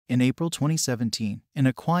In April 2017, in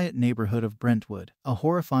a quiet neighborhood of Brentwood, a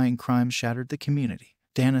horrifying crime shattered the community.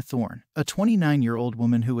 Dana Thorne, a 29-year-old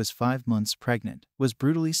woman who was 5 months pregnant, was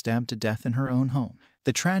brutally stabbed to death in her own home.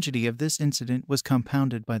 The tragedy of this incident was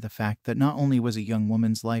compounded by the fact that not only was a young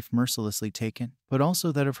woman's life mercilessly taken, but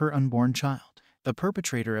also that of her unborn child. The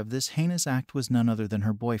perpetrator of this heinous act was none other than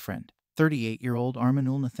her boyfriend, 38-year-old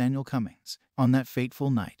Arminul Nathaniel Cummings. On that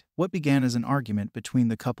fateful night, what began as an argument between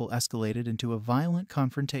the couple escalated into a violent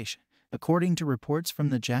confrontation. According to reports from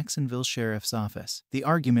the Jacksonville Sheriff's Office, the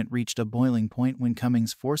argument reached a boiling point when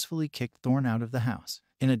Cummings forcefully kicked Thorne out of the house.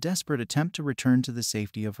 In a desperate attempt to return to the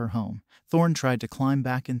safety of her home, Thorne tried to climb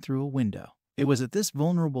back in through a window. It was at this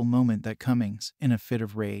vulnerable moment that Cummings, in a fit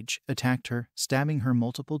of rage, attacked her, stabbing her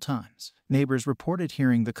multiple times. Neighbors reported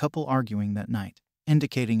hearing the couple arguing that night,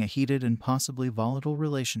 indicating a heated and possibly volatile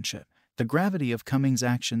relationship. The gravity of Cummings'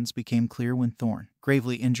 actions became clear when Thorne,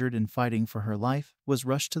 gravely injured and fighting for her life, was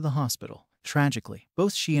rushed to the hospital. Tragically,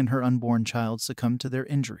 both she and her unborn child succumbed to their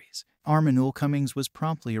injuries. Arminul Cummings was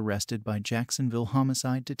promptly arrested by Jacksonville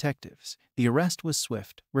homicide detectives. The arrest was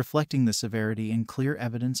swift, reflecting the severity and clear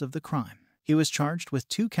evidence of the crime. He was charged with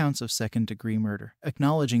 2 counts of second-degree murder,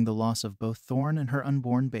 acknowledging the loss of both Thorne and her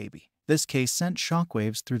unborn baby. This case sent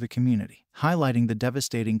shockwaves through the community, highlighting the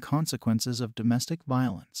devastating consequences of domestic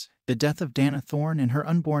violence. The death of Dana Thorne and her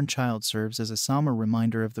unborn child serves as a somber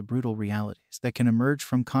reminder of the brutal realities that can emerge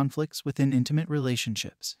from conflicts within intimate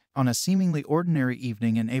relationships. On a seemingly ordinary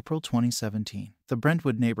evening in April 2017, the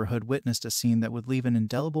Brentwood neighborhood witnessed a scene that would leave an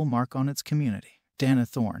indelible mark on its community. Dana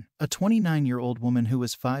Thorne, a 29-year-old woman who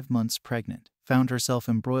was 5 months pregnant, found herself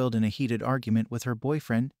embroiled in a heated argument with her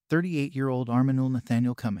boyfriend, 38-year-old Arminul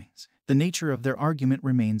Nathaniel Cummings. The nature of their argument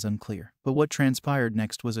remains unclear, but what transpired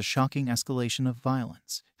next was a shocking escalation of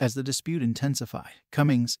violence. As the dispute intensified,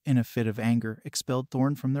 Cummings, in a fit of anger, expelled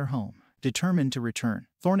Thorne from their home. Determined to return,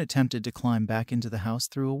 Thorne attempted to climb back into the house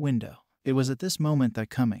through a window. It was at this moment that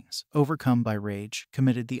Cummings, overcome by rage,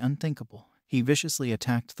 committed the unthinkable. He viciously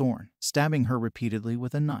attacked Thorne, stabbing her repeatedly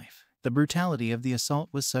with a knife. The brutality of the assault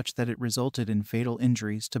was such that it resulted in fatal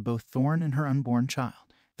injuries to both Thorne and her unborn child.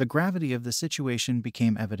 The gravity of the situation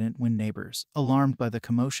became evident when neighbors, alarmed by the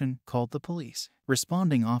commotion, called the police.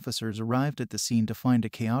 Responding officers arrived at the scene to find a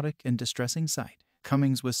chaotic and distressing sight.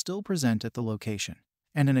 Cummings was still present at the location,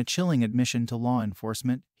 and in a chilling admission to law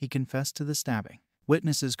enforcement, he confessed to the stabbing.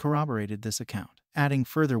 Witnesses corroborated this account, adding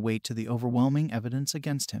further weight to the overwhelming evidence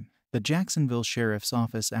against him. The Jacksonville Sheriff's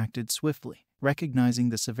Office acted swiftly, recognizing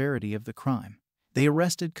the severity of the crime. They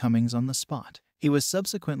arrested Cummings on the spot. He was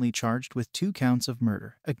subsequently charged with 2 counts of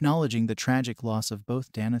murder, acknowledging the tragic loss of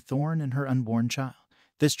both Dana Thorne and her unborn child.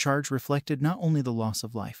 This charge reflected not only the loss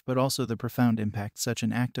of life but also the profound impact such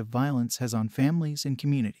an act of violence has on families and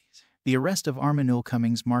communities. The arrest of Arminul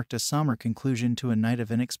Cummings marked a somber conclusion to a night of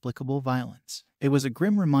inexplicable violence. It was a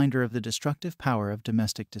grim reminder of the destructive power of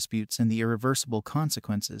domestic disputes and the irreversible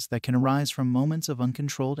consequences that can arise from moments of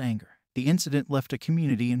uncontrolled anger. The incident left a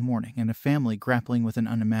community in mourning and a family grappling with an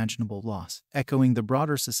unimaginable loss, echoing the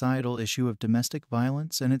broader societal issue of domestic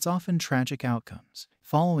violence and its often tragic outcomes.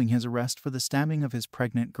 Following his arrest for the stabbing of his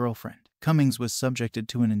pregnant girlfriend, Cummings was subjected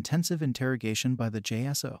to an intensive interrogation by the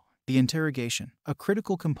JSO. The interrogation, a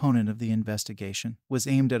critical component of the investigation, was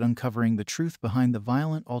aimed at uncovering the truth behind the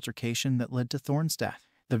violent altercation that led to Thorne's death.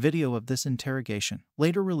 The video of this interrogation,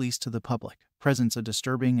 later released to the public, presents a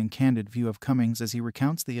disturbing and candid view of Cummings as he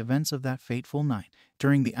recounts the events of that fateful night.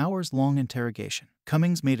 During the hours-long interrogation,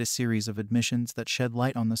 Cummings made a series of admissions that shed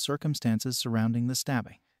light on the circumstances surrounding the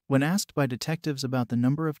stabbing. When asked by detectives about the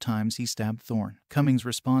number of times he stabbed Thorne, Cummings'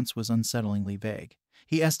 response was unsettlingly vague.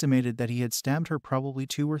 He estimated that he had stabbed her probably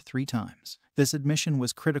 2 or 3 times. This admission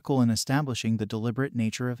was critical in establishing the deliberate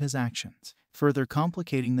nature of his actions. Further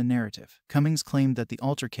complicating the narrative, Cummings claimed that the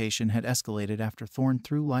altercation had escalated after Thorne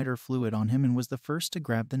threw lighter fluid on him and was the first to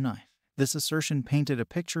grab the knife. This assertion painted a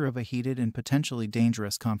picture of a heated and potentially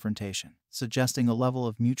dangerous confrontation, suggesting a level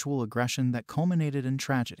of mutual aggression that culminated in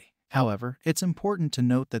tragedy. However, it's important to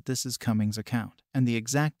note that this is Cummings' account, and the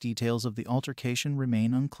exact details of the altercation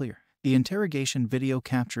remain unclear. The interrogation video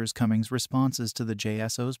captures Cummings' responses to the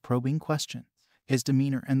JSO's probing questions. His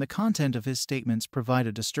demeanor and the content of his statements provide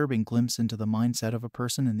a disturbing glimpse into the mindset of a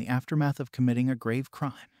person in the aftermath of committing a grave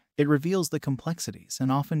crime. It reveals the complexities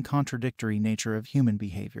and often contradictory nature of human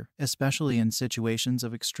behavior, especially in situations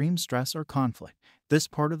of extreme stress or conflict. This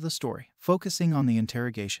part of the story, focusing on the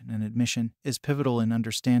interrogation and admission, is pivotal in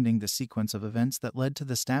understanding the sequence of events that led to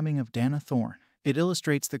the stabbing of Dana Thorne. It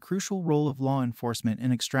illustrates the crucial role of law enforcement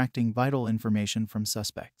in extracting vital information from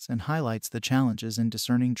suspects and highlights the challenges in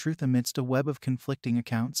discerning truth amidst a web of conflicting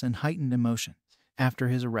accounts and heightened emotions. After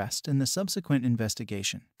his arrest and the subsequent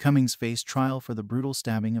investigation, Cummings faced trial for the brutal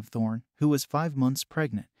stabbing of Thorne, who was 5 months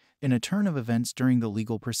pregnant. In a turn of events during the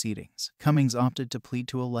legal proceedings, Cummings opted to plead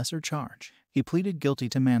to a lesser charge. He pleaded guilty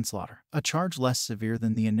to manslaughter, a charge less severe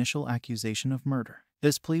than the initial accusation of murder.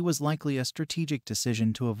 This plea was likely a strategic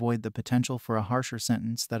decision to avoid the potential for a harsher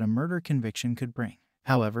sentence that a murder conviction could bring.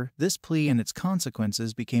 However, this plea and its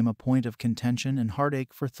consequences became a point of contention and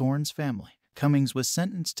heartache for Thorne's family. Cummings was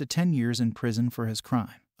sentenced to 10 years in prison for his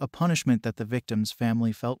crime, a punishment that the victim's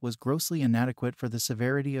family felt was grossly inadequate for the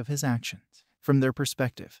severity of his actions. From their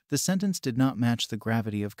perspective, the sentence did not match the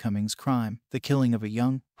gravity of Cummings' crime, the killing of a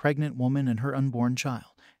young, pregnant woman and her unborn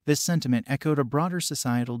child. This sentiment echoed a broader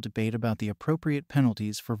societal debate about the appropriate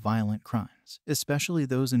penalties for violent crimes, especially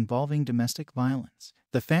those involving domestic violence.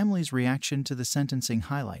 The family's reaction to the sentencing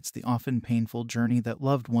highlights the often painful journey that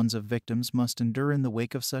loved ones of victims must endure in the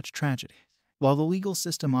wake of such tragedies. While the legal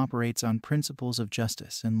system operates on principles of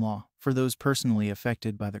justice and law for those personally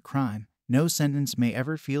affected by the crime, no sentence may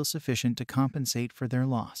ever feel sufficient to compensate for their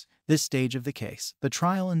loss. This stage of the case, the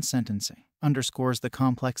trial and sentencing, underscores the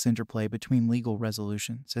complex interplay between legal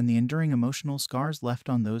resolutions and the enduring emotional scars left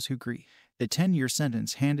on those who grieve. The 10-year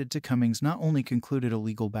sentence handed to Cummings not only concluded a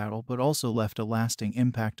legal battle but also left a lasting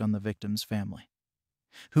impact on the victim's family,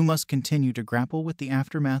 who must continue to grapple with the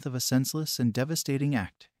aftermath of a senseless and devastating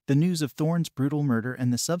act. The news of Thorne's brutal murder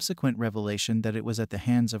and the subsequent revelation that it was at the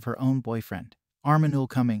hands of her own boyfriend, Arminul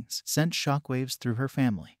Cummings, sent shockwaves through her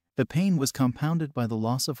family. The pain was compounded by the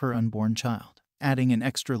loss of her unborn child, adding an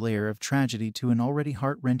extra layer of tragedy to an already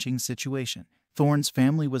heart-wrenching situation. Thorne's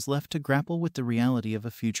family was left to grapple with the reality of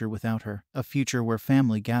a future without her, a future where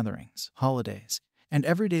family gatherings, holidays, and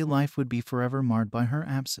everyday life would be forever marred by her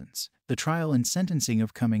absence. The trial and sentencing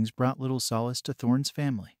of Cummings brought little solace to Thorne's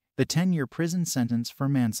family. The 10-year prison sentence for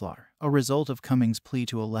manslaughter, a result of Cummings' plea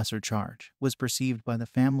to a lesser charge, was perceived by the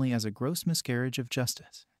family as a gross miscarriage of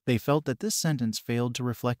justice. They felt that this sentence failed to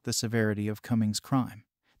reflect the severity of Cummings' crime,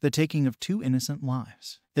 the taking of 2 innocent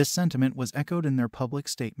lives. This sentiment was echoed in their public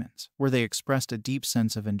statements, where they expressed a deep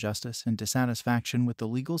sense of injustice and dissatisfaction with the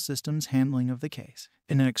legal system's handling of the case.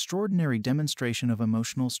 In an extraordinary demonstration of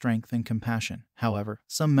emotional strength and compassion, however,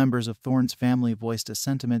 some members of Thorne's family voiced a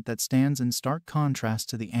sentiment that stands in stark contrast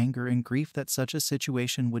to the anger and grief that such a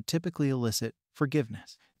situation would typically elicit: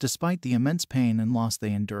 forgiveness. Despite the immense pain and loss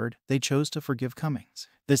they endured, they chose to forgive Cummings.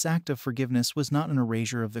 This act of forgiveness was not an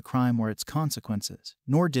erasure of the crime or its consequences,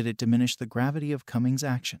 nor did it diminish the gravity of Cummings'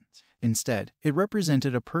 actions. Instead, it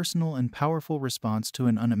represented a personal and powerful response to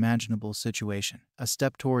an unimaginable situation, a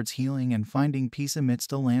step towards healing and finding peace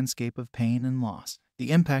amidst a landscape of pain and loss.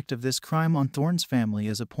 The impact of this crime on Thorne's family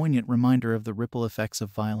is a poignant reminder of the ripple effects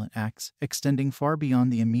of violent acts, extending far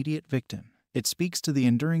beyond the immediate victim. It speaks to the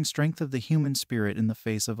enduring strength of the human spirit in the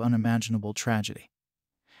face of unimaginable tragedy,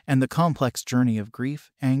 and the complex journey of grief,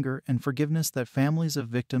 anger, and forgiveness that families of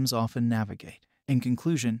victims often navigate. In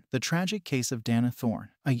conclusion, the tragic case of Dana Thorne,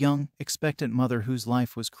 a young, expectant mother whose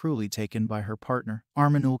life was cruelly taken by her partner,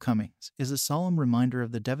 Arminul Cummings, is a solemn reminder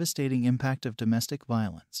of the devastating impact of domestic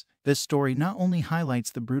violence. This story not only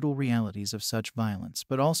highlights the brutal realities of such violence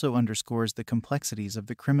but also underscores the complexities of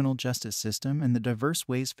the criminal justice system and the diverse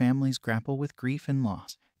ways families grapple with grief and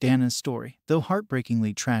loss. Dana's story, though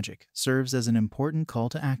heartbreakingly tragic, serves as an important call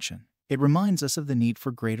to action. It reminds us of the need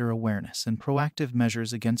for greater awareness and proactive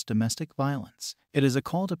measures against domestic violence. It is a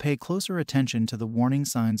call to pay closer attention to the warning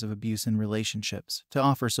signs of abuse in relationships, to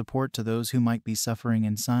offer support to those who might be suffering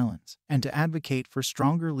in silence, and to advocate for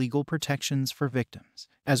stronger legal protections for victims.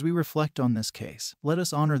 As we reflect on this case, let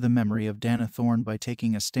us honor the memory of Dana Thorne by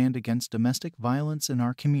taking a stand against domestic violence in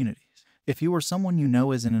our communities. If you or someone you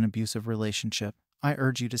know is in an abusive relationship, I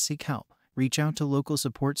urge you to seek help. Reach out to local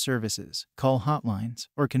support services, call hotlines,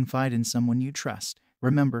 or confide in someone you trust.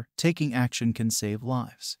 Remember, taking action can save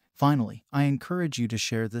lives. Finally, I encourage you to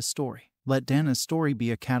share this story. Let Dana's story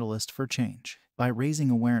be a catalyst for change. By raising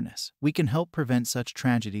awareness, we can help prevent such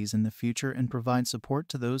tragedies in the future and provide support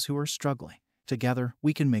to those who are struggling. Together,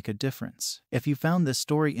 we can make a difference. If you found this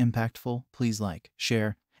story impactful, please like,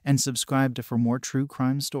 share, and subscribe for more true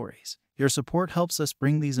crime stories. Your support helps us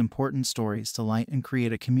bring these important stories to light and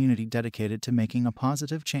create a community dedicated to making a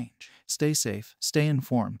positive change. Stay safe, stay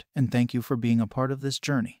informed, and thank you for being a part of this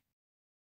journey.